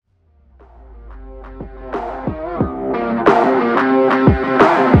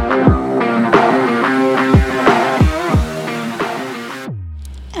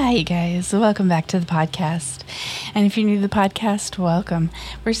Hey guys, welcome back to the podcast. And if you're new to the podcast, welcome.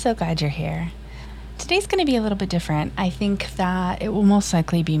 We're so glad you're here. Today's going to be a little bit different. I think that it will most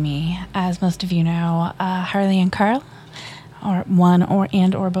likely be me. As most of you know, Harley and Carl, or one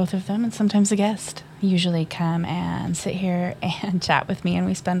or both of them, and sometimes a guest, usually come and sit here and chat with me, and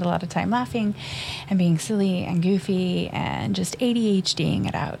we spend a lot of time laughing and being silly and goofy and just ADHDing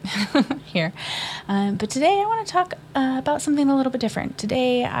it out here. But today I want to talk about something a little bit different.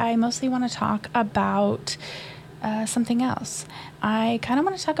 Today I mostly want to talk about something else. I kind of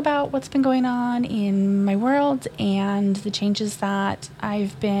want to talk about what's been going on in my world and the changes that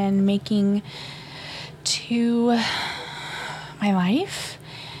I've been making to my life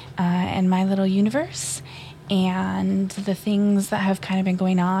and my little universe and the things that have kind of been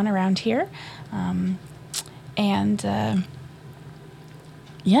going on around here.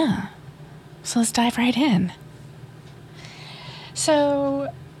 Yeah, so let's dive right in.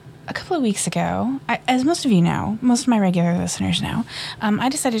 So a couple of weeks ago, as most of you know, most of my regular listeners know, I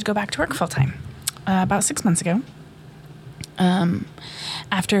decided to go back to work full time about 6 months ago.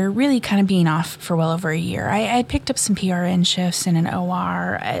 After really kind of being off for well over a year. I picked up some PRN shifts in an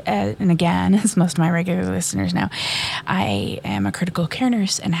OR, and again, as most of my regular listeners know, I am a critical care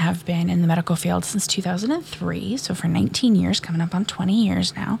nurse and have been in the medical field since 2003, so for 19 years, coming up on 20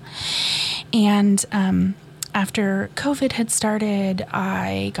 years now. And after COVID had started,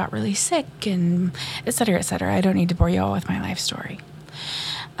 I got really sick and et cetera, et cetera. I don't need to bore you all with my life story.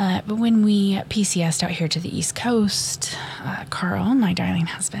 But when we PCS'd out here to the East Coast, Carl, my darling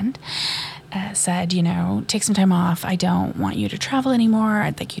husband, said, take some time off. I don't want you to travel anymore.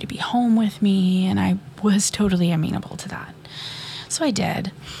 I'd like you to be home with me. And I was totally amenable to that. So I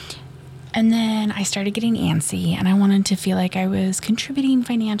did. And then I started getting antsy, and I wanted to feel like I was contributing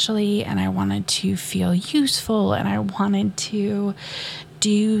financially, and I wanted to feel useful, and I wanted to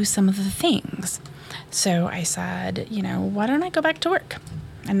do some of the things. So I said, why don't I go back to work?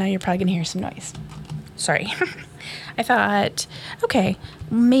 And now you're probably going to hear some noise. Sorry. I thought, okay,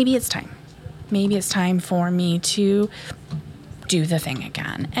 maybe it's time. Maybe it's time for me to do the thing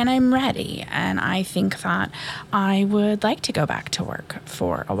again. And I'm ready. And I think that I would like to go back to work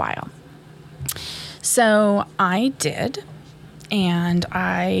for a while. So I did. And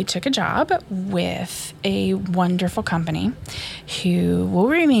I took a job with a wonderful company who will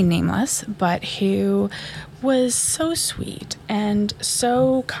remain nameless, but who was so sweet and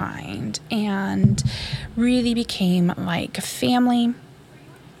so kind and really became like a family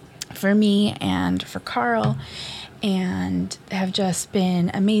for me and for Carl, and have just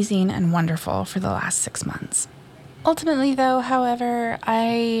been amazing and wonderful for the last 6 months. Ultimately, though, however,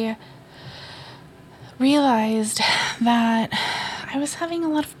 I realized that I was having a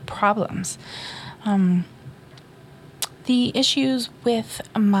lot of problems. The issues with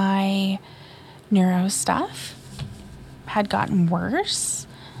my neuro stuff had gotten worse.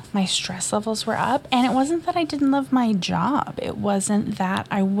 My stress levels were up, and it wasn't that I didn't love my job. It wasn't that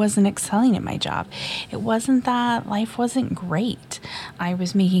I wasn't excelling at my job. It wasn't that life wasn't great. I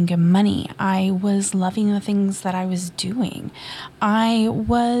was making good money. I was loving the things that I was doing. I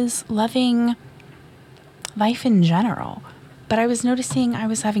was loving life in general, but I was noticing I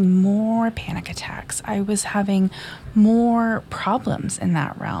was having more panic attacks. I was having more problems in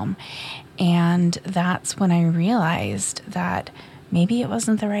that realm. And that's when I realized that maybe it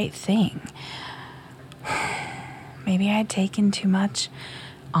wasn't the right thing. Maybe I had taken too much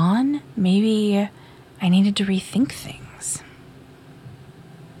on. Maybe I needed to rethink things.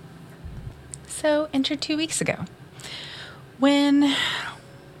 So enter 2 weeks ago, when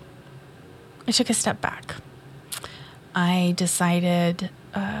I took a step back. I decided,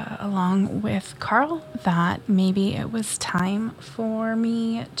 along with Carl, that maybe it was time for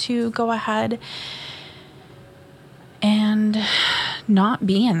me to go ahead and not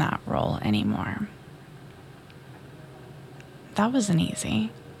be in that role anymore. That wasn't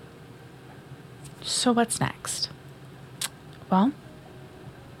easy. So what's next? Well,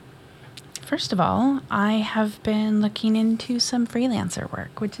 first of all, I have been looking into some freelancer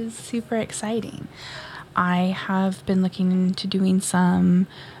work, which is super exciting. I have been looking into doing some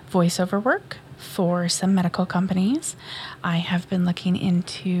voiceover work for some medical companies. I have been looking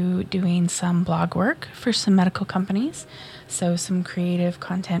into doing some blog work for some medical companies. So some creative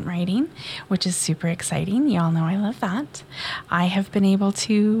content writing, which is super exciting. Y'all know I love that. I have been able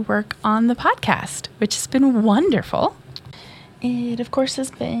to work on the podcast, which has been wonderful. It, of course,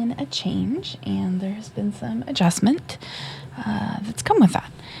 has been a change, and there has been some adjustment that's come with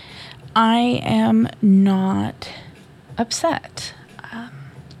that. I am not upset.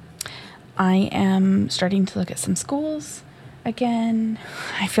 I am starting to look at some schools again.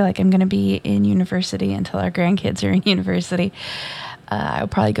 I feel like I'm going to be in university until our grandkids are in university. I'll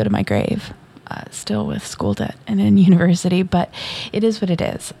probably go to my grave still with school debt and in university, but it is what it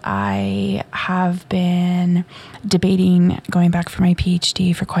is. I have been debating going back for my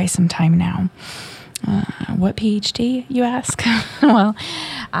PhD for quite some time now. What PhD, you ask? Well,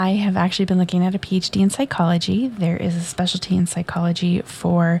 I have actually been looking at a PhD in psychology. There is a specialty in psychology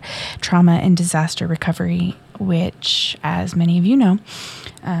for trauma and disaster recovery, which, as many of you know,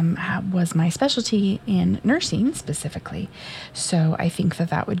 was my specialty in nursing specifically. So I think that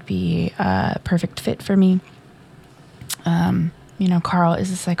that would be a perfect fit for me. Carl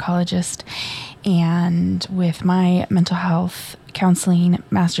is a psychologist, and with my mental health counseling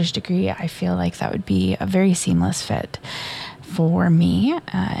master's degree, I feel like that would be a very seamless fit for me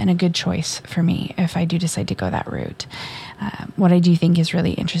and a good choice for me if I do decide to go that route. What I do think is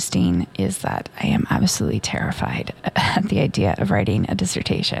really interesting is that I am absolutely terrified at the idea of writing a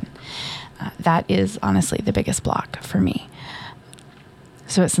dissertation. That is honestly the biggest block for me.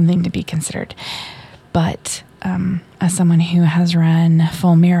 So it's something to be considered. But as someone who has run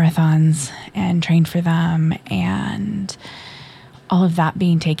full marathons and trained for them, and all of that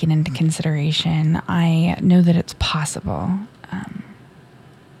being taken into consideration, I know that it's possible.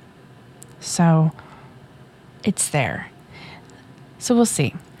 So it's there. So we'll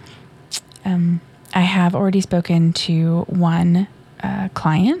see. I have already spoken to one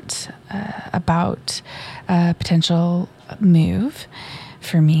client about a potential move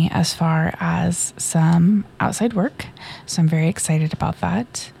for me as far as some outside work. So I'm very excited about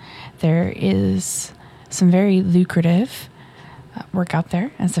that. There is some very lucrative work out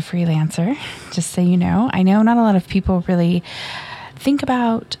there as a freelancer, just so you know. I know not a lot of people really think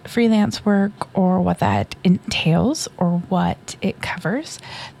about freelance work or what that entails or what it covers,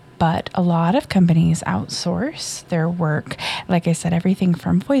 but a lot of companies outsource their work. Like I said, everything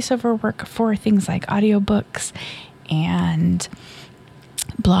from voiceover work for things like audiobooks and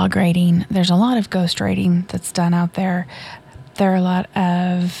blog writing. There's a lot of ghostwriting that's done out there. There are a lot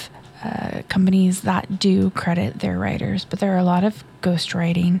of companies that do credit their writers, but there are a lot of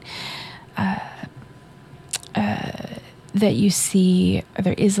ghostwriting that you see.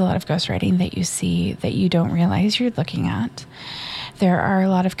 There is a lot of ghostwriting that you see that you don't realize you're looking at. There are a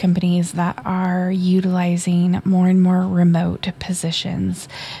lot of companies that are utilizing more and more remote positions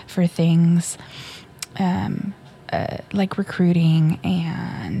for things like recruiting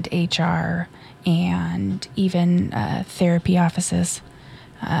and HR and even therapy offices.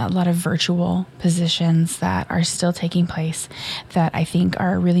 A lot of virtual positions that are still taking place that I think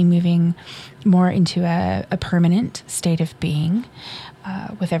are really moving more into a permanent state of being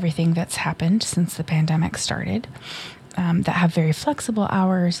with everything that's happened since the pandemic started, that have very flexible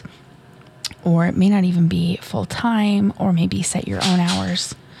hours, or it may not even be full time, or maybe set your own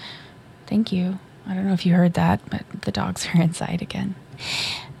hours. Thank you. I don't know if you heard that, but the dogs are inside again.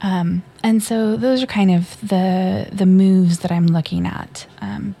 And so those are kind of the moves that I'm looking at,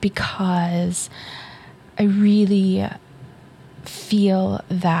 because I really feel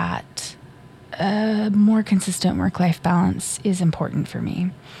that a more consistent work-life balance is important for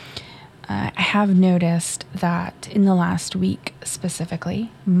me. I have noticed that in the last week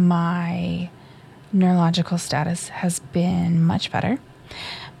specifically, my neurological status has been much better.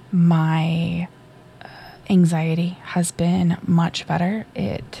 My anxiety has been much better.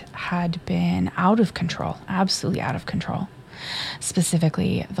 It had been out of control, absolutely out of control,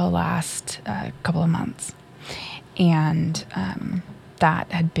 specifically the last couple of months. And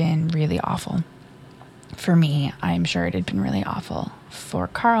that had been really awful for me. I'm sure it had been really awful for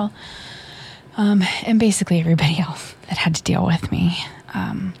Carl, and basically everybody else that had to deal with me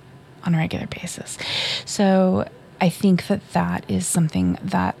on a regular basis. So I think that is something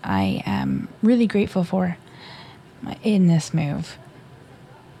that I am really grateful for in this move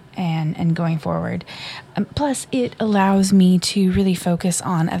and going forward. Plus, it allows me to really focus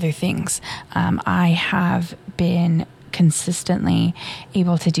on other things. I have been consistently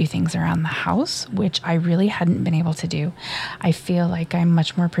able to do things around the house, which I really hadn't been able to do. I feel like I'm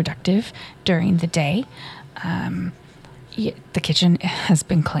much more productive during the day. The kitchen has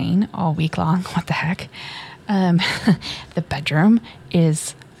been clean all week long. What the heck? The bedroom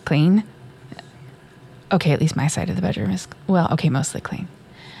is clean. Okay, at least my side of the bedroom is, mostly clean.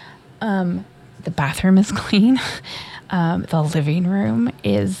 The bathroom is clean. The living room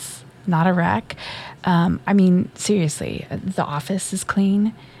is not a wreck. Seriously, the office is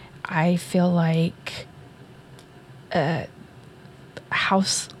clean. I feel like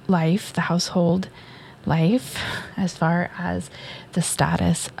house life, the household life as far as the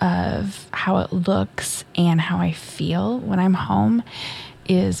status of how it looks and how I feel when I'm home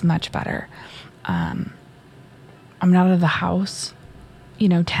is much better. I'm not out of the house,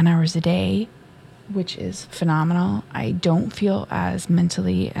 10 hours a day, which is phenomenal. I don't feel as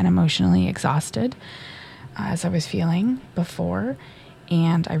mentally and emotionally exhausted as I was feeling before.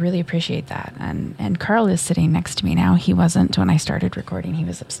 And I really appreciate that. And Carl is sitting next to me now. He wasn't when I started recording. He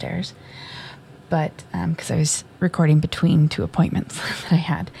was upstairs. But because I was recording between two appointments that I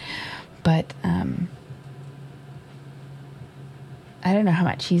had. But I don't know how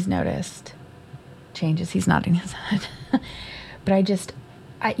much he's noticed changes. He's nodding his head. But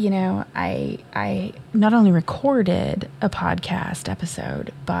I not only recorded a podcast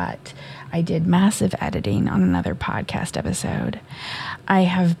episode, but I did massive editing on another podcast episode. I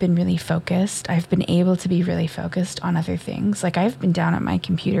have been really focused. I've been able to be really focused on other things. Like I've been down at my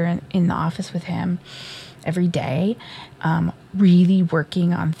computer in the office with him every day, really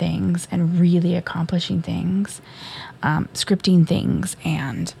working on things and really accomplishing things, scripting things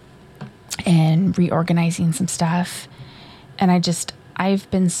and reorganizing some stuff. And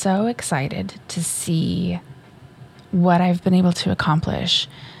I've been so excited to see what I've been able to accomplish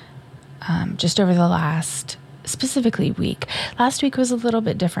just over the last, specifically week. Last week was a little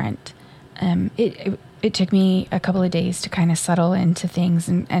bit different. It took me a couple of days to kind of settle into things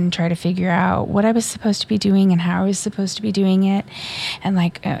and try to figure out what I was supposed to be doing and how I was supposed to be doing it. And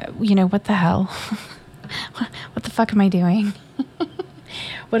what the hell? What the fuck am I doing?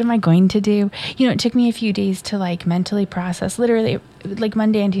 What am I going to do? It took me a few days to mentally process, literally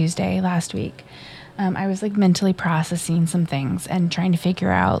Monday and Tuesday last week. I was mentally processing some things and trying to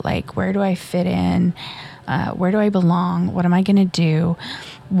figure out where do I fit in? Where do I belong? What am I going to do?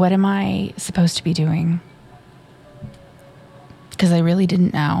 What am I supposed to be doing? Because I really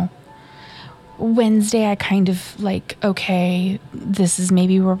didn't know. Wednesday, I kind of okay, this is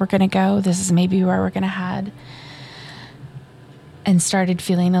maybe where we're going to go. This is maybe where we're going to head. And started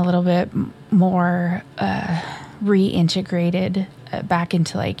feeling a little bit more reintegrated back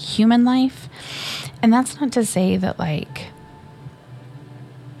into human life. And that's not to say that I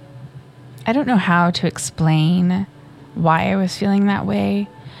don't know how to explain why I was feeling that way.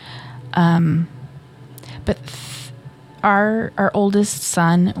 But our oldest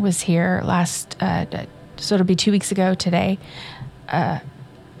son was here last, so it'll be 2 weeks ago today, that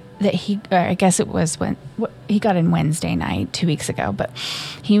I guess it was when he got in Wednesday night 2 weeks ago, but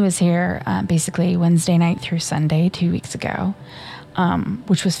he was here basically Wednesday night through Sunday 2 weeks ago,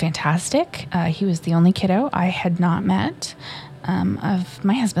 which was fantastic. He was the only kiddo I had not met of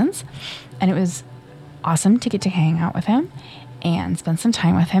my husband's, and it was awesome to get to hang out with him and spend some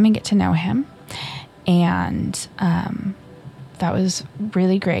time with him and get to know him. And that was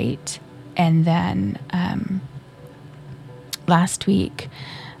really great. And then last week,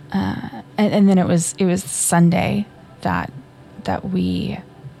 and then it was Sunday that we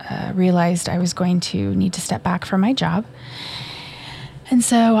realized I was going to need to step back from my job. And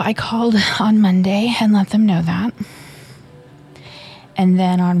so I called on Monday and let them know that. And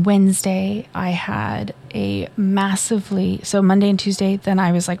then on Wednesday, I had so Monday and Tuesday, then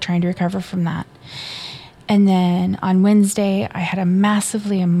I was trying to recover from that. And then on Wednesday, I had a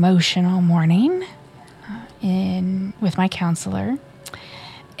massively emotional morning with my counselor.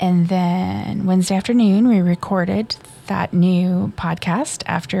 And then Wednesday afternoon, we recorded that new podcast.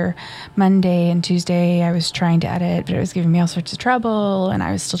 After Monday and Tuesday, I was trying to edit, but it was giving me all sorts of trouble. And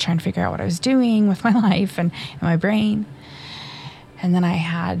I was still trying to figure out what I was doing with my life and my brain. And then I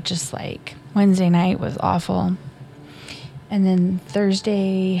had just Wednesday night was awful. And then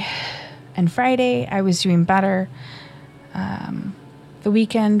Thursday and Friday, I was doing better. The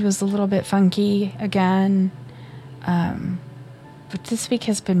weekend was a little bit funky again. But this week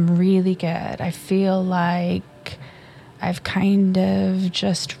has been really good. I feel like I've kind of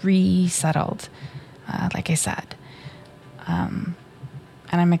just resettled, like I said. And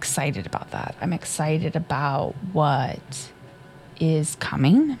I'm excited about that. I'm excited about what is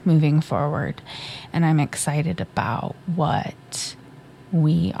coming moving forward. And I'm excited about what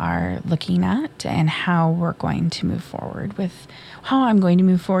we are looking at and how we're going to move forward with how I'm going to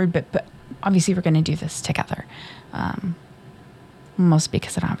move forward. But obviously we're going to do this together. Mostly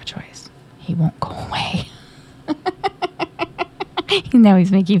because I don't have a choice. He won't go away. Now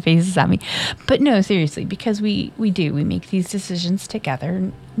he's making faces at me. But no, seriously, because we make these decisions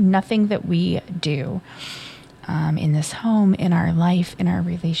together. Nothing that we do in this home, in our life, in our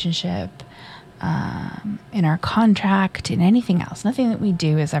relationship, in our contract, in anything else, nothing that we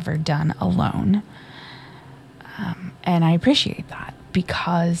do is ever done alone. And I appreciate that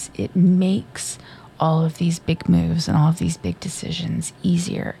because it makes all of these big moves and all of these big decisions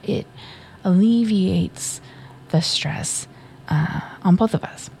easier. It alleviates the stress on both of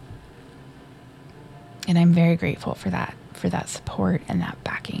us. And I'm very grateful for that support and that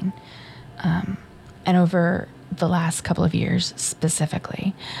backing. And over the last couple of years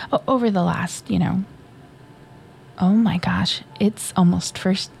specifically, over the last, oh my gosh, it's almost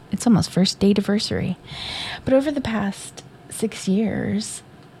first date anniversary. But over the past 6 years,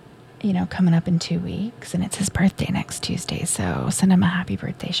 coming up in 2 weeks, and it's his birthday next Tuesday, so send him a happy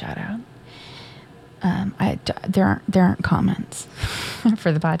birthday shout out. There aren't comments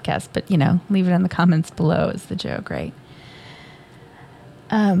for the podcast, but leave it in the comments below is the joke, right?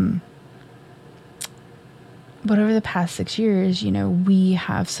 But over the past 6 years, we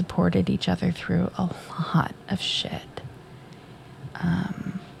have supported each other through a lot of shit.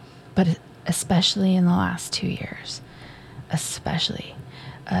 But especially in the last 2 years,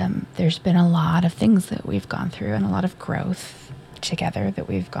 there's been a lot of things that we've gone through and a lot of growth together that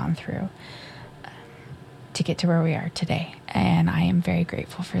we've gone through to get to where we are today. And I am very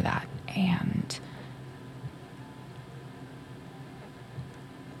grateful for that. And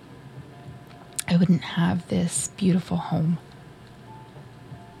I wouldn't have this beautiful home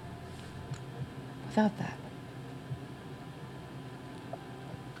without that.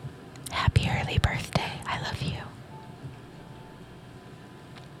 Happy early birthday. I love you.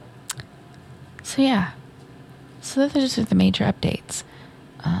 So yeah. So those are the major updates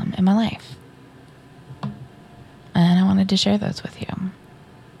in my life. And I wanted to share those with you.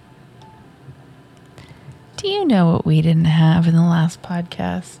 Do you know what we didn't have in the last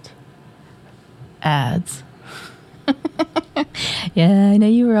podcast? Ads. Yeah, I know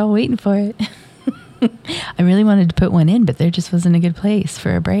you were all waiting for it. I really wanted to put one in, but there just wasn't a good place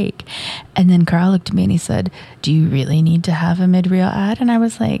for a break. And then Carl looked at me and he said, "Do you really need to have a mid-reel ad?" And I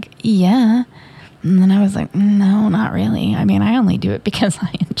was like, "Yeah." And then I was like, "No, not really. I mean, I only do it because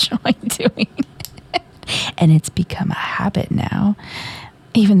I enjoy doing it." And it's become a habit now,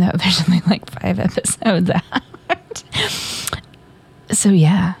 even though there's only like 5 episodes out. So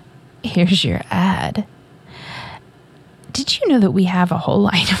yeah, here's your ad. Did you know that we have a whole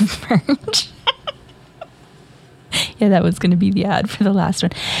line of merch? Yeah, that was going to be the ad for the last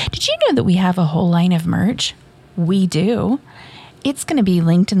one. Did you know that we have a whole line of merch? We do. It's going to be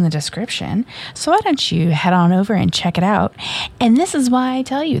linked in the description. So why don't you head on over and check it out? And this is why I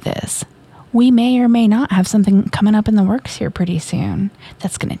tell you this. We may or may not have something coming up in the works here pretty soon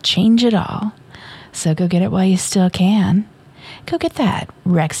that's going to change it all. So go get it while you still can. Go get that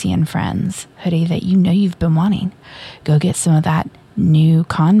Rexy and Friends hoodie that you've been wanting. Go get some of that new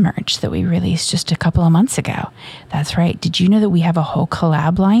con merch that we released just a couple of months ago. That's right. Did you know that we have a whole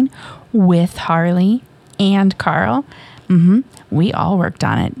collab line with Harley and Carl? We all worked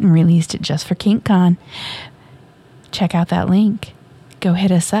on it and released it just for KinkCon. Check out that link. Go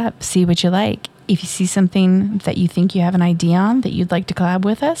hit us up. See what you like. If you see something that you think you have an idea on that you'd like to collab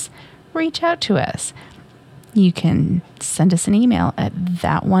with us, reach out to us. You can send us an email at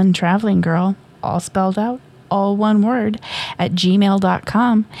thatonetravelinggirl, all spelled out, all one word, at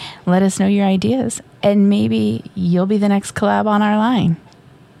gmail.com. Let us know your ideas, and maybe you'll be the next collab on our line.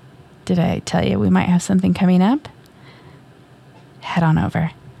 Did I tell you we might have something coming up? Head on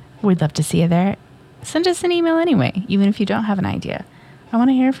over. We'd love to see you there. Send us an email anyway, even if you don't have an idea. I want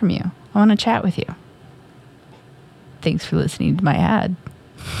to hear from you. I want to chat with you. Thanks for listening to my ad.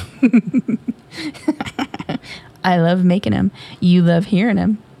 I love making them. You love hearing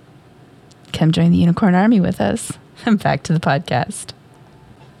them. Come join the Unicorn Army with us. And back to the podcast.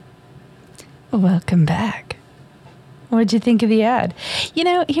 Welcome back. What'd you think of the ad?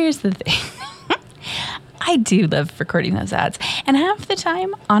 Here's the thing. I do love recording those ads. And half the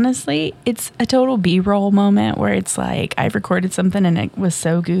time, honestly, it's a total B-roll moment where it's like I've recorded something and it was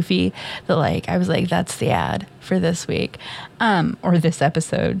so goofy that I was like, that's the ad for this week. Or this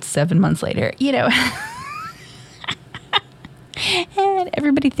episode 7 months later, And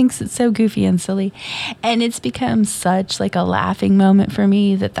everybody thinks it's so goofy and silly. And it's become such a laughing moment for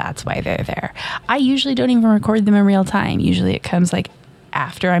me that's why they're there. I usually don't even record them in real time. Usually it comes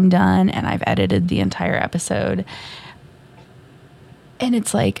after I'm done and I've edited the entire episode. And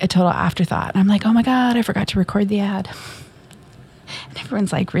it's a total afterthought. And I'm like, oh my God, I forgot to record the ad. And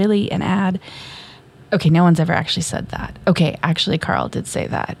everyone's like, really? An ad? Okay, no one's ever actually said that. Okay, actually, Carl did say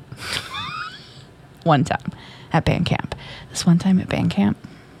that. One time at band camp. This one time at band camp.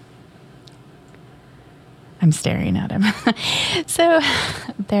 I'm staring at him. So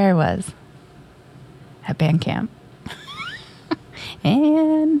there I was at band camp.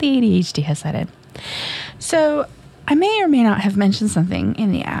 And the ADHD has set in. So I may or may not have mentioned something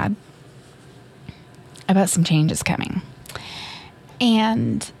in the ad about some changes coming.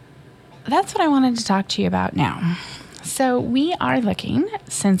 And that's what I wanted to talk to you about now. So we are looking,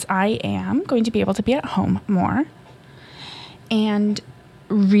 since I am going to be able to be at home more and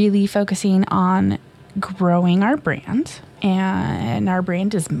really focusing on growing our brand. And our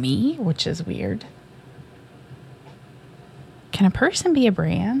brand is me, which is weird. Can a person be a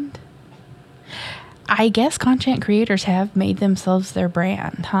brand? I guess content creators have made themselves their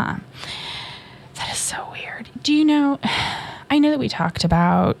brand, huh? That is so weird. Do you know, I know that we talked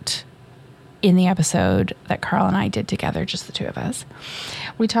about in the episode that Carl and I did together, just the two of us,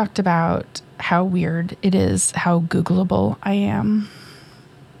 we talked about how weird it is, how Googleable I am.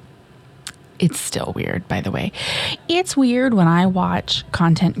 It's still weird, by the way. It's weird when I watch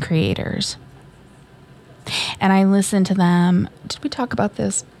content creators and I listen to them. Did we talk about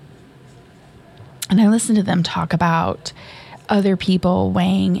this? And I listen to them talk about other people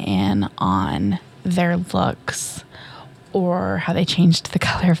weighing in on their looks or how they changed the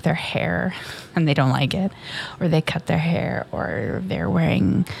color of their hair and they don't like it, or they cut their hair, or they're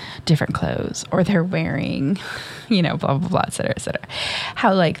wearing different clothes, or they're wearing, blah, blah, blah, et cetera, et cetera.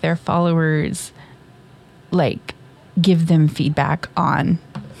 How like their followers like give them feedback on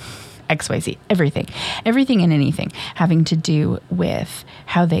XYZ, everything and anything having to do with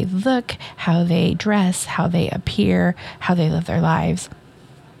how they look, how they dress, how they appear, how they live their lives.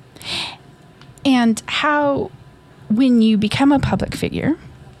 And how when you become a public figure,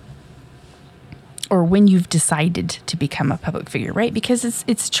 or when you've decided to become a public figure, right? Because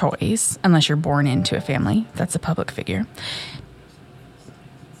it's choice, unless you're born into a family that's a public figure.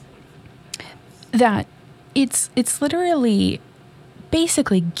 That it's literally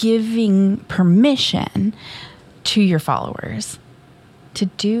basically giving permission to your followers to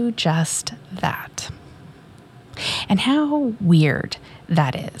do just that. And how weird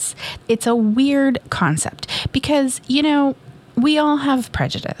that is. It's a weird concept because, we all have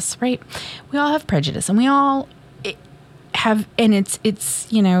prejudice, right? We all have prejudice, and we all have, and it's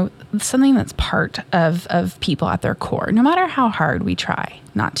something that's part of people at their core. No matter how hard we try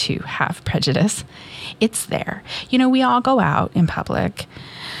not to have prejudice, it's there. We all go out in public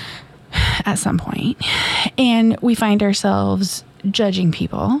at some point, and we find ourselves judging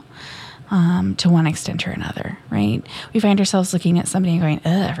people to one extent or another, right? We find ourselves looking at somebody and going,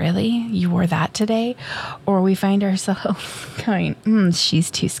 ugh, really? You wore that today? Or we find ourselves going, she's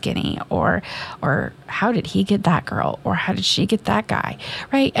too skinny, or how did he get that girl? Or how did she get that guy,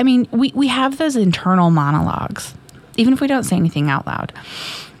 right? I mean, we have those internal monologues, even if we don't say anything out loud.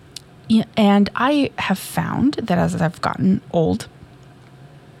 And I have found that as I've gotten old,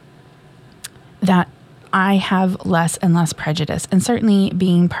 that I have less and less prejudice, and certainly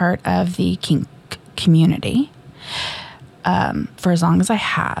being part of the kink community for as long as I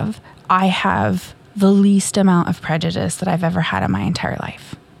have the least amount of prejudice that I've ever had in my entire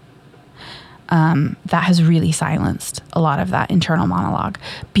life. That has really silenced a lot of that internal monologue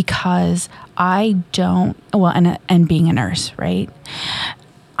because I don't, and being a nurse, right?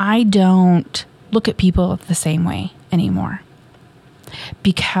 I don't look at people the same way anymore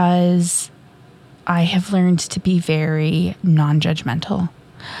because I have learned to be very non-judgmental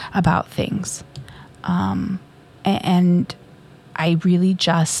about things. And I really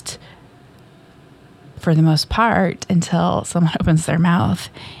just, for the most part, until someone opens their mouth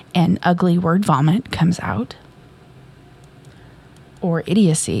and ugly word vomit comes out or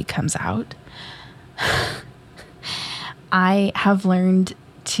idiocy comes out, I have learned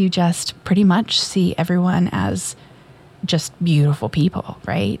to just pretty much see everyone as just beautiful people,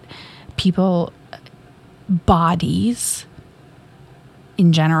 right? People, bodies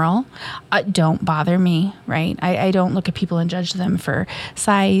in general don't bother me, right? I don't look at people and judge them for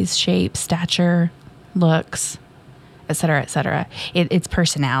size, shape, stature, looks, et cetera, et cetera. It's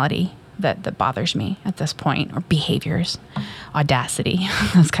personality that bothers me at this point, or behaviors, audacity,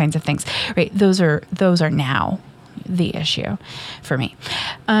 those kinds of things, right? Those are now the issue for me.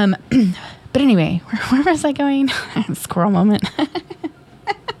 But anyway, where was I going? Squirrel moment.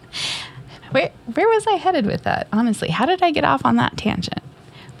 Where was I headed with that? Honestly, how did I get off on that tangent?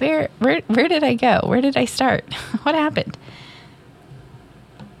 Where did I go? Where did I start? What happened?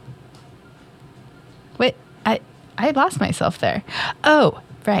 Wait, I lost myself there. Oh,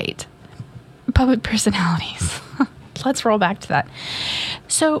 right. Public personalities. Let's roll back to that.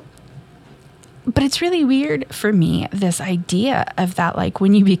 So, but it's really weird for me, this idea of that, like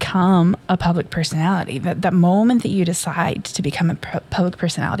when you become a public personality, that moment that you decide to become a public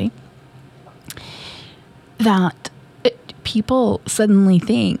personality, that people suddenly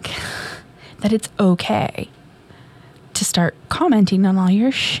think that it's okay to start commenting on all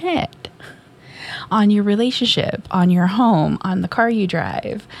your shit, on your relationship, on your home, on the car you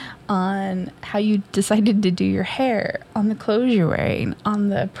drive, on how you decided to do your hair, on the clothes you're wearing, on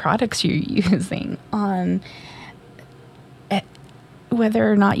the products you're using, on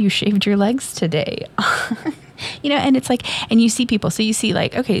whether or not you shaved your legs today. And it's like, and you see people, so you see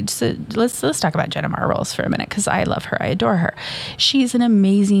like, okay, so let's talk about Jenna Marbles for a minute, because I love her. I adore her. She's an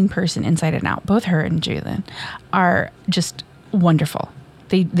amazing person inside and out. Both her and Julian are just wonderful.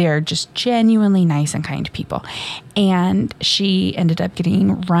 They're just genuinely nice and kind people. And she ended up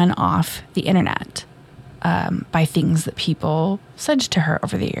getting run off the internet by things that people said to her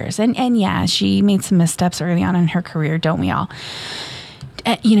over the years. And yeah, she made some missteps early on in her career, don't we all?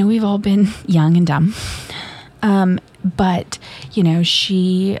 We've all been young and dumb. But,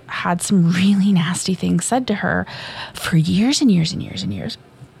 she had some really nasty things said to her for years and years and years and years.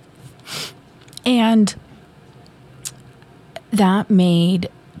 And that made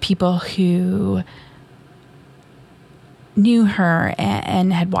people who knew her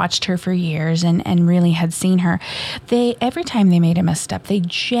and had watched her for years and really had seen her, every time they made a misstep, they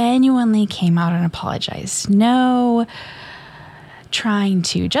genuinely came out and apologized. No trying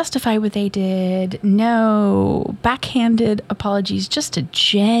to justify what they did, no backhanded apologies, just a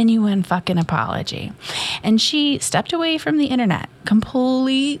genuine fucking apology. And she stepped away from the internet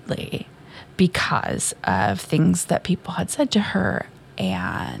completely because of things that people had said to her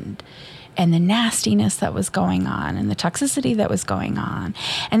and the nastiness that was going on and the toxicity that was going on.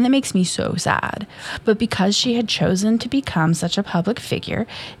 And that makes me so sad. But because she had chosen to become such a public figure,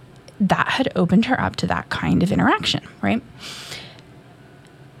 that had opened her up to that kind of interaction, right?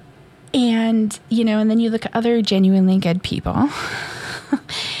 And, and then you look at other genuinely good people,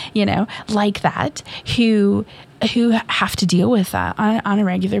 like that, who have to deal with that on a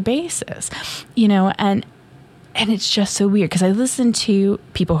regular basis, and it's just so weird because I listen to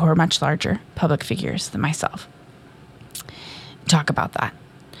people who are much larger public figures than myself talk about that.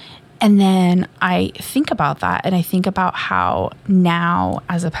 And then I think about that and I think about how now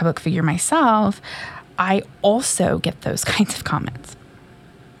as a public figure myself, I also get those kinds of comments.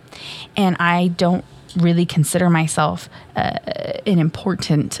 And I don't really consider myself an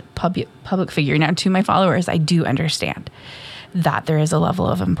important public figure. Now, to my followers, I do understand that there is a level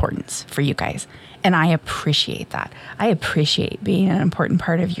of importance for you guys. And I appreciate that. I appreciate being an important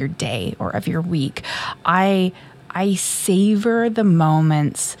part of your day or of your week. I savor the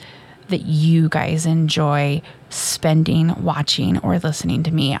moments that you guys enjoy spending, watching, or listening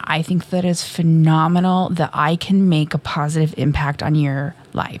to me. I think that is phenomenal that I can make a positive impact on your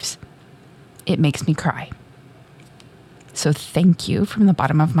lives. It makes me cry. So thank you from the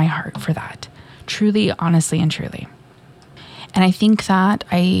bottom of my heart for that. Truly, honestly, and truly. And I think that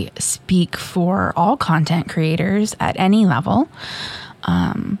I speak for all content creators at any level,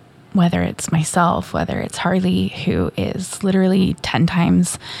 whether it's myself, whether it's Harley, who is literally 10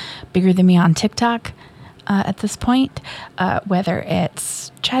 times bigger than me on TikTok at this point, whether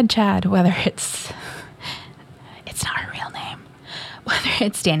it's Chad, whether it's not her real name, whether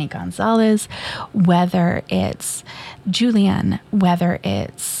it's Danny Gonzalez, whether it's Julian, whether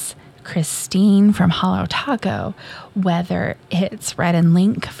it's Christine from Hollow Taco, whether it's Red and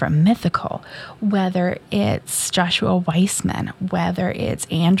Link from Mythical, whether it's Joshua Weissman, whether it's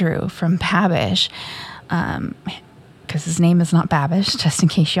Andrew from Babish, because his name is not Babish, just in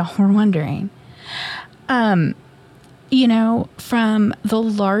case y'all were wondering. From the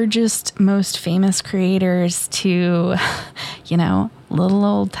largest, most famous creators to, little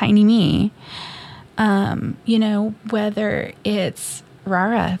old tiny me, whether it's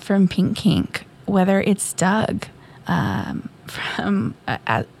Rara from Pink Kink, whether it's Doug from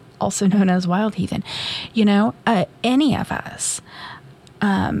also known as Wild Heathen, any of us,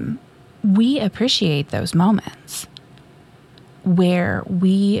 we appreciate those moments where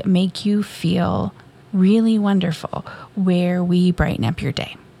we make you feel really wonderful, where we brighten up your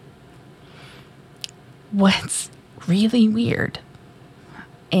day. What's really weird,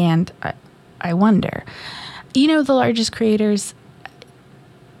 and I wonder, the largest creators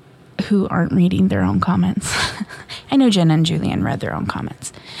who aren't reading their own comments. I know Jen and Julian read their own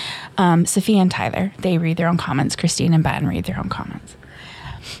comments. Sophia and Tyler, they read their own comments. Christine and Ben read their own comments.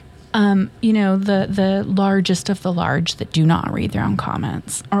 The largest of the large that do not read their own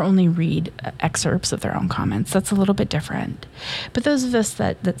comments or only read excerpts of their own comments. That's a little bit different. But those of us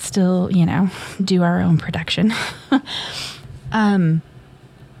that still, do our own production,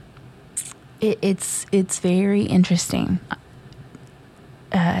 it's very interesting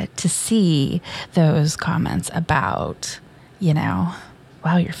to see those comments about,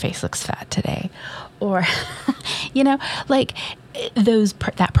 wow, your face looks fat today. Or,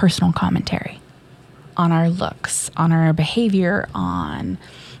 that personal commentary. on our looks, on our behavior, on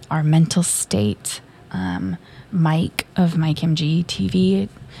our mental state. Mike of Mike MG TV,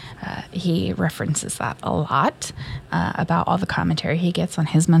 he references that a lot about all the commentary he gets on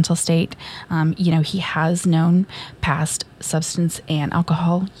his mental state. He has known past substance and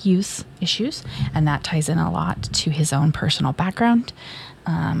alcohol use issues, and that ties in a lot to his own personal background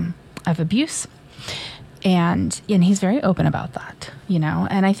of abuse. And he's very open about that,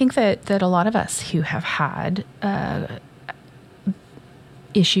 and I think that a lot of us who have had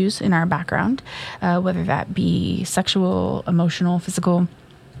issues in our background, whether that be sexual, emotional, physical,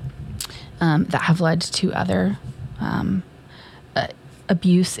 that have led to other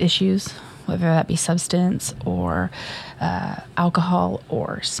abuse issues, whether that be substance or alcohol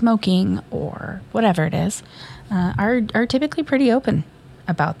or smoking or whatever it is, are typically pretty open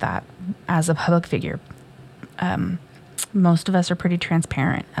about that as a public figure. Most of us are pretty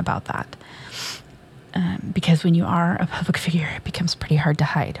transparent about that. Because when you are a public figure, it becomes pretty hard to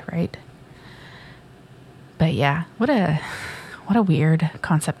hide, right? But yeah, what a weird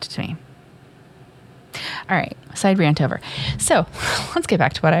concept to me. All right, side rant over. So let's get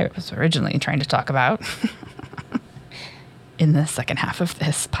back to what I was originally trying to talk about in the second half of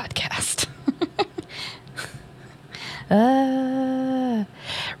this podcast.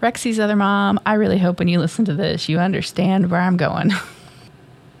 Rexy's other mom, I really hope when you listen to this, you understand where I'm going.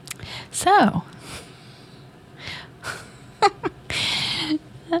 So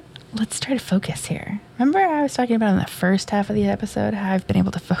let's try to focus here. Remember I was talking about in the first half of the episode how I've been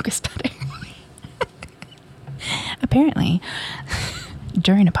able to focus better? Apparently,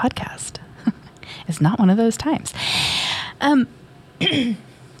 during a podcast is not one of those times. Back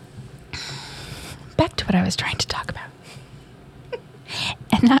to what I was trying to talk about.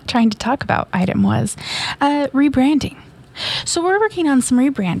 And not trying to talk about item was rebranding. So we're working on some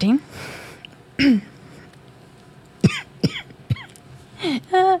rebranding.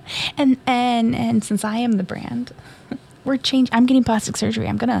 And since I am the brand, I'm getting plastic surgery.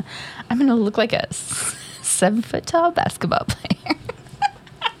 I'm gonna look like a 7-foot tall basketball player.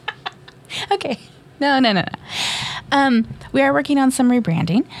 Okay. No. We are working on some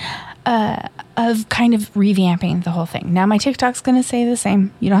rebranding, of kind of revamping the whole thing. Now my TikTok's gonna stay the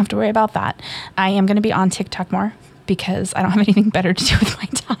same. You don't have to worry about that. I am gonna be on TikTok more because I don't have anything better to do with my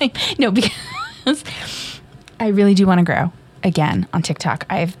time. No, because I really do want to grow again on TikTok.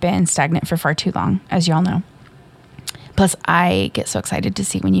 I've been stagnant for far too long, as y'all know. Plus, I get so excited to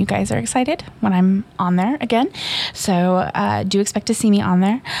see when you guys are excited when I'm on there again. So do expect to see me on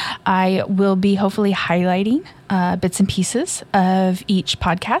there. I will be hopefully highlighting bits and pieces of each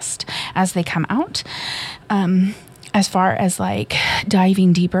podcast as they come out. As far as like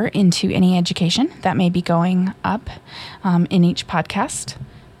diving deeper into any education that may be going up in each podcast.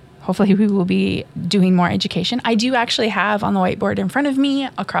 Hopefully we will be doing more education. I do actually have on the whiteboard in front of me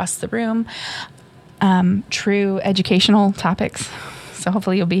across the room true educational topics. So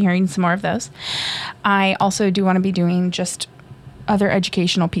hopefully you'll be hearing some more of those. I also do want to be doing just other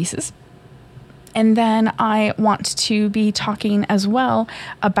educational pieces. And then I want to be talking as well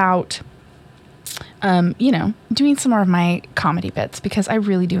about, doing some more of my comedy bits because I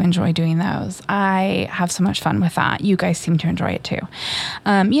really do enjoy doing those. I have so much fun with that. You guys seem to enjoy it too.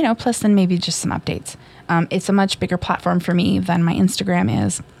 Plus then maybe just some updates. It's a much bigger platform for me than my Instagram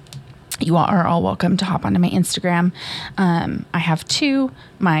is. You are all welcome to hop onto my Instagram. I have two.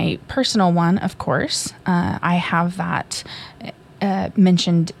 My personal one, of course. I have that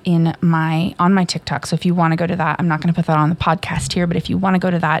mentioned on my TikTok. So if you want to go to that, I'm not going to put that on the podcast here, but if you want to go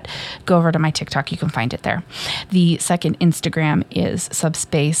to that, go over to my TikTok. You can find it there. The second Instagram is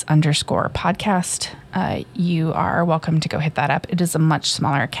subspace_podcast. You are welcome to go hit that up. It is a much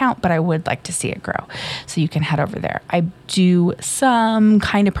smaller account, but I would like to see it grow. So you can head over there. I do some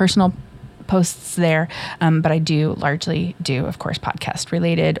kind of personal posts there, but I do largely do, of course, podcast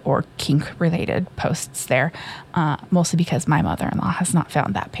related or kink related posts there, mostly because my mother-in-law has not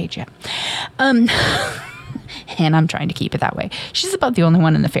found that page yet. And I'm trying to keep it that way. She's about the only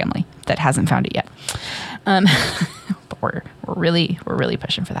one in the family that hasn't found it yet. But we're really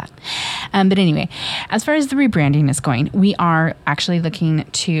pushing for that. But anyway, as far as the rebranding is going, we are actually looking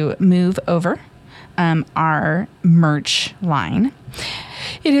to move over our merch line.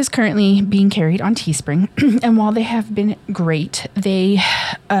 It is currently being carried on Teespring, and while they have been great, they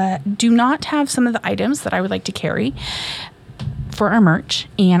do not have some of the items that I would like to carry for our merch,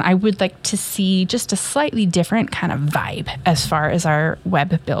 and I would like to see just a slightly different kind of vibe as far as our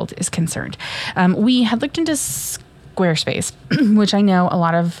web build is concerned. We had looked into Squarespace, which I know a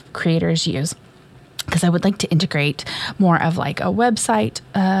lot of creators use. because I would like to integrate more of like a website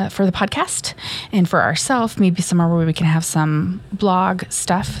for the podcast, and for ourselves, maybe somewhere where we can have some blog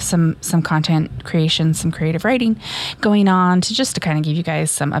stuff, some content creation, some creative writing going on, to kind of give you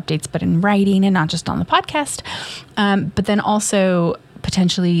guys some updates, but in writing and not just on the podcast. But then also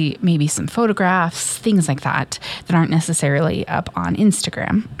potentially maybe some photographs, things like that aren't necessarily up on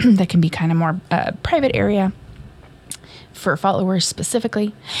Instagram that can be kind of more private area for followers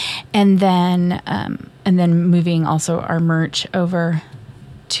specifically. And then moving also our merch over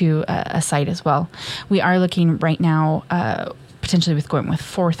to a site as well. We are looking right now, potentially with going with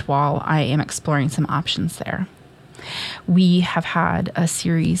Fourth Wall. I am exploring some options there. We have had a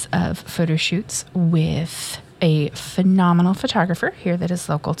series of photo shoots with a phenomenal photographer here that is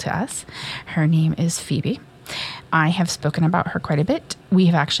local to us. Her name is Phoebe. I have spoken about her quite a bit. We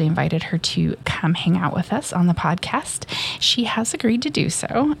have actually invited her to come hang out with us on the podcast. She has agreed to do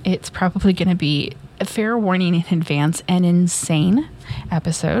so. It's probably going to be a fair warning in advance, an insane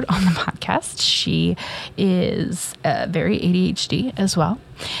episode on the podcast. She is very ADHD as well,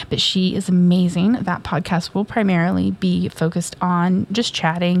 but she is amazing. That podcast will primarily be focused on just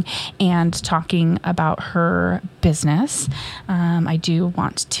chatting and talking about her business. I do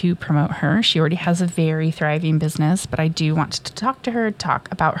want to promote her. She already has a very thriving business, but I do want to talk to her, talk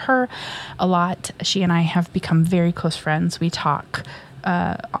about her a lot. She and I have become very close friends. We talk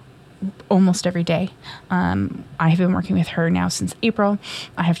almost every day. I have been working with her now since April.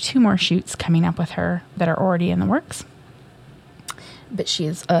 I have 2 more shoots coming up with her that are already in the works. But she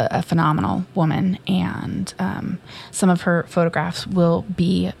is a phenomenal woman, and some of her photographs will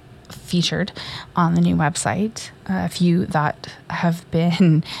be featured on the new website. A few that have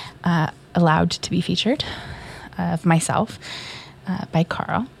been allowed to be featured of myself by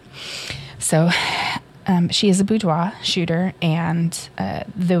Carl. So she is a boudoir shooter, and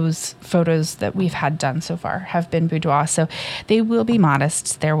those photos that we've had done so far have been boudoir. So they will be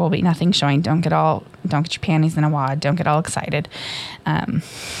modest. There will be nothing showing. Don't get your panties in a wad. Don't get all excited.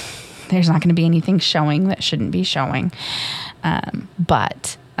 There's not going to be anything showing that shouldn't be showing.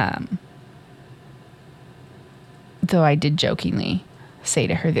 But though I did jokingly say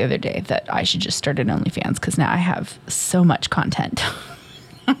to her the other day that I should just start an OnlyFans, because now I have so much content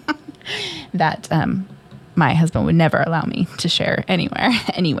that my husband would never allow me to share anywhere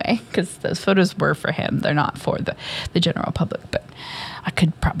anyway, because those photos were for him. They're not for the general public, but I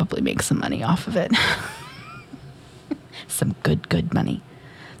could probably make some money off of it. Some good money.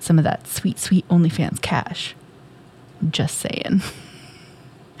 Some of that sweet OnlyFans cash. Just saying.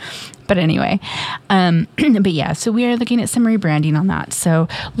 But anyway, but yeah, so we are looking at some rebranding on that. So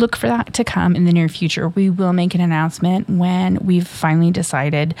look for that to come in the near future. We will make an announcement when we've finally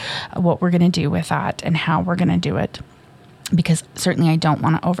decided what we're going to do with that and how we're going to do it. Because certainly I don't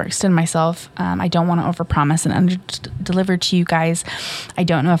want to overextend myself. I don't want to overpromise and under-deliver to you guys. I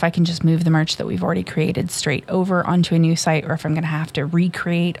don't know if I can just move the merch that we've already created straight over onto a new site, or if I'm going to have to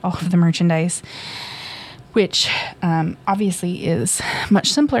recreate all of the merchandise, which obviously is much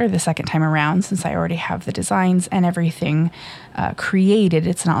simpler the second time around, since I already have the designs and everything created.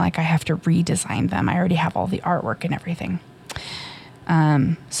 It's not like I have to redesign them. I already have all the artwork and everything.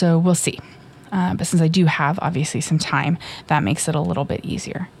 So we'll see. But since I do have obviously some time, that makes it a little bit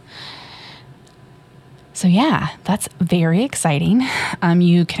easier. So yeah, that's very exciting.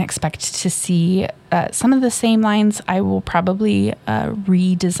 You can expect to see some of the same lines. I will probably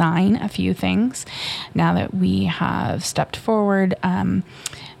redesign a few things now that we have stepped forward.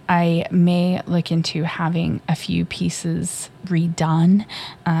 I may look into having a few pieces redone.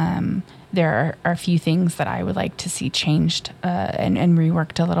 There are a few things that I would like to see changed and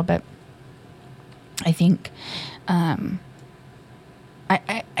reworked a little bit. I think I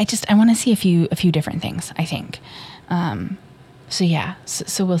want to see a few different things, I think. So yeah,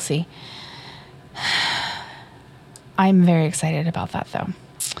 so we'll see. I'm very excited about that, though.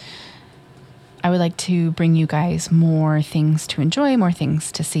 I would like to bring you guys more things to enjoy, more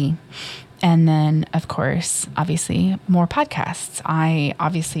things to see. And then, of course, obviously, more podcasts. I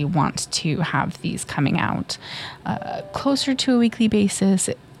obviously want to have these coming out closer to a weekly basis,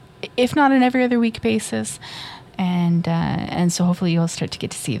 if not an every other week basis. And so hopefully you'll start to get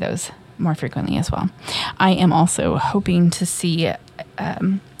to see those more frequently as well. I am also hoping to see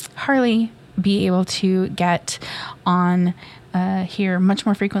Harley be able to get on here much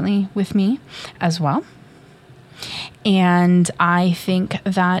more frequently with me as well. And I think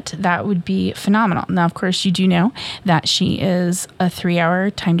that would be phenomenal. Now, of course, you do know that she is a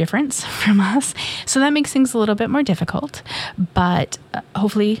 3-hour time difference from us. So that makes things a little bit more difficult, but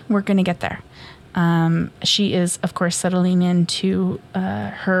hopefully we're going to get there. She is, of course, settling into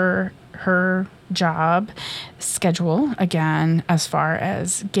her job schedule again as far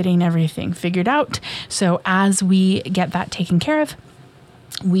as getting everything figured out. So as we get that taken care of,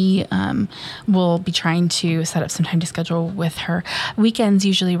 we will be trying to set up some time to schedule with her. Weekends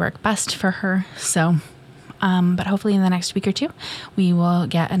usually work best for her. So, but hopefully in the next week or two, we will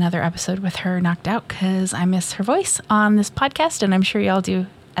get another episode with her knocked out, because I miss her voice on this podcast, and I'm sure y'all do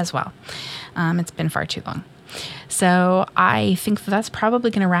as well. It's been far too long. So I think that's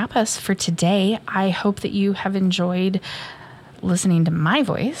probably going to wrap us for today. I hope that you have enjoyed listening to my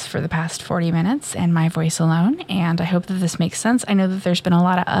voice for the past 40 minutes and my voice alone. And I hope that this makes sense. I know that there's been a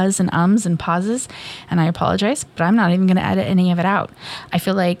lot of uhs and ums and pauses, and I apologize, but I'm not even going to edit any of it out. I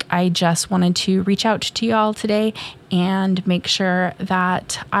feel like I just wanted to reach out to y'all today and make sure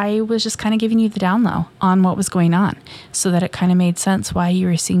that I was just kind of giving you the down low on what was going on, so that it kind of made sense why you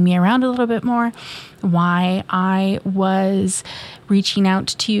were seeing me around a little bit more, why I was reaching out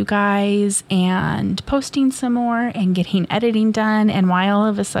to you guys and posting some more and getting editing done, and why all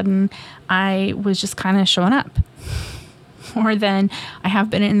of a sudden I was just kind of showing up more than I have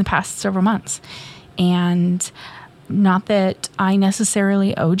been in the past several months. And not that I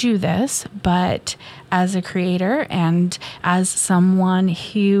necessarily owed you this, but as a creator and as someone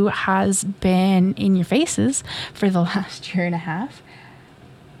who has been in your faces for the last year and a half,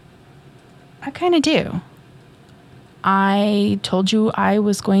 I kind of do. I told you I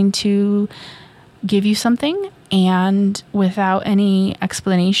was going to give you something, and without any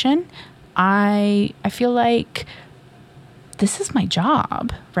explanation, I feel like this is my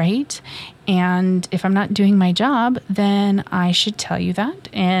job, right? And if I'm not doing my job, then I should tell you that.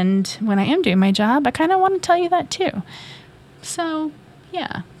 And when I am doing my job, I kind of want to tell you that too. So,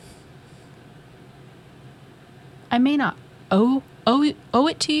 yeah. I may not owe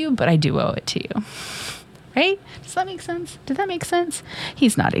it to you, but I do owe it to you. Right? Does that make sense? Did that make sense?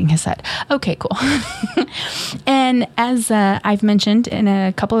 He's nodding his head. Okay, cool. And as I've mentioned in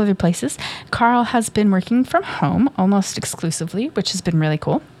a couple other places, Carl has been working from home almost exclusively, which has been really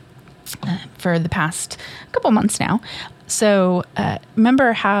cool for the past couple months now. So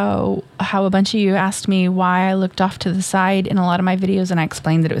remember how a bunch of you asked me why I looked off to the side in a lot of my videos, and I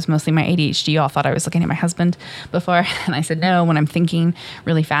explained that it was mostly my ADHD. You all thought I was looking at my husband before, and I said no. When I'm thinking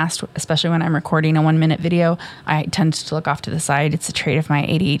really fast, especially when I'm recording a 1-minute video, I tend to look off to the side. It's a trait of my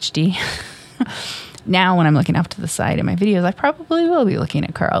ADHD. Now, when I'm looking off to the side in my videos, I probably will be looking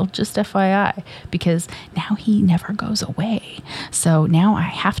at Carl, just FYI, because now he never goes away. So now I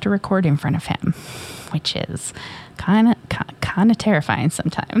have to record in front of him, which is kind of terrifying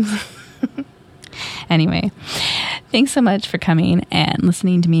sometimes. Anyway, thanks so much for coming and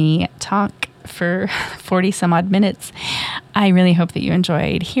listening to me talk for 40 some odd minutes. I really hope that you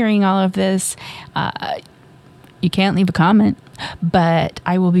enjoyed hearing all of this. You can't leave a comment, but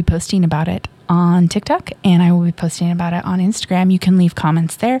I will be posting about it on TikTok, and I will be posting about it on Instagram. You can leave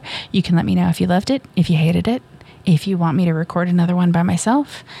comments there. You can let me know if you loved it, if you hated it, if you want me to record another one by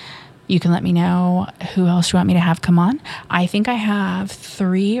myself. You can let me know who else you want me to have come on. I think I have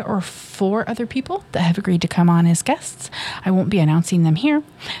 3 or 4 other people that have agreed to come on as guests. I won't be announcing them here,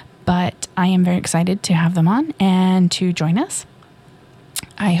 but I am very excited to have them on and to join us.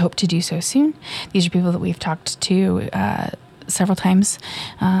 I hope to do so soon. These are people that we've talked to several times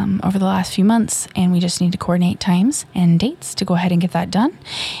over the last few months, and we just need to coordinate times and dates to go ahead and get that done.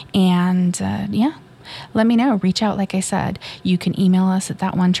 And yeah, let me know. Reach out, like I said. You can email us at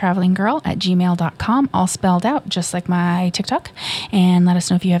thatonetravelinggirl@gmail.com, all spelled out, just like my TikTok, and let us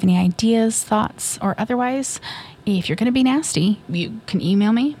know if you have any ideas, thoughts, or otherwise. If you're going to be nasty, you can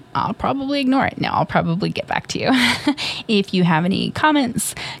email me. I'll probably ignore it. No, I'll probably get back to you. If you have any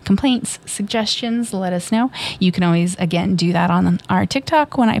comments, complaints, suggestions, let us know. You can always, again, do that on our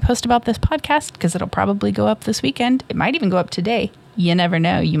TikTok when I post about this podcast, because it'll probably go up this weekend. It might even go up today. You never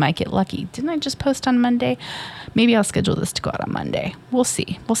know. You might get lucky. Didn't I just post on Monday? Maybe I'll schedule this to go out on Monday. We'll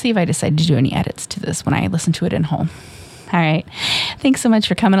see. We'll see if I decide to do any edits to this when I listen to it in whole. All right. Thanks so much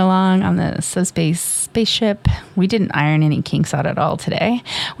for coming along on the Subspace spaceship. We didn't iron any kinks out at all today.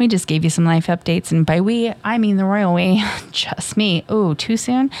 We just gave you some life updates. And by we, I mean the royal we. Just me. Oh, too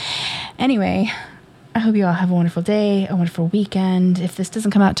soon? Anyway, I hope you all have a wonderful day, a wonderful weekend. If this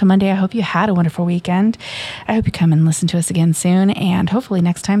doesn't come out till Monday, I hope you had a wonderful weekend. I hope you come and listen to us again soon. And hopefully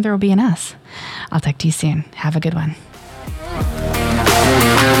next time there will be an us. I'll talk to you soon. Have a good one.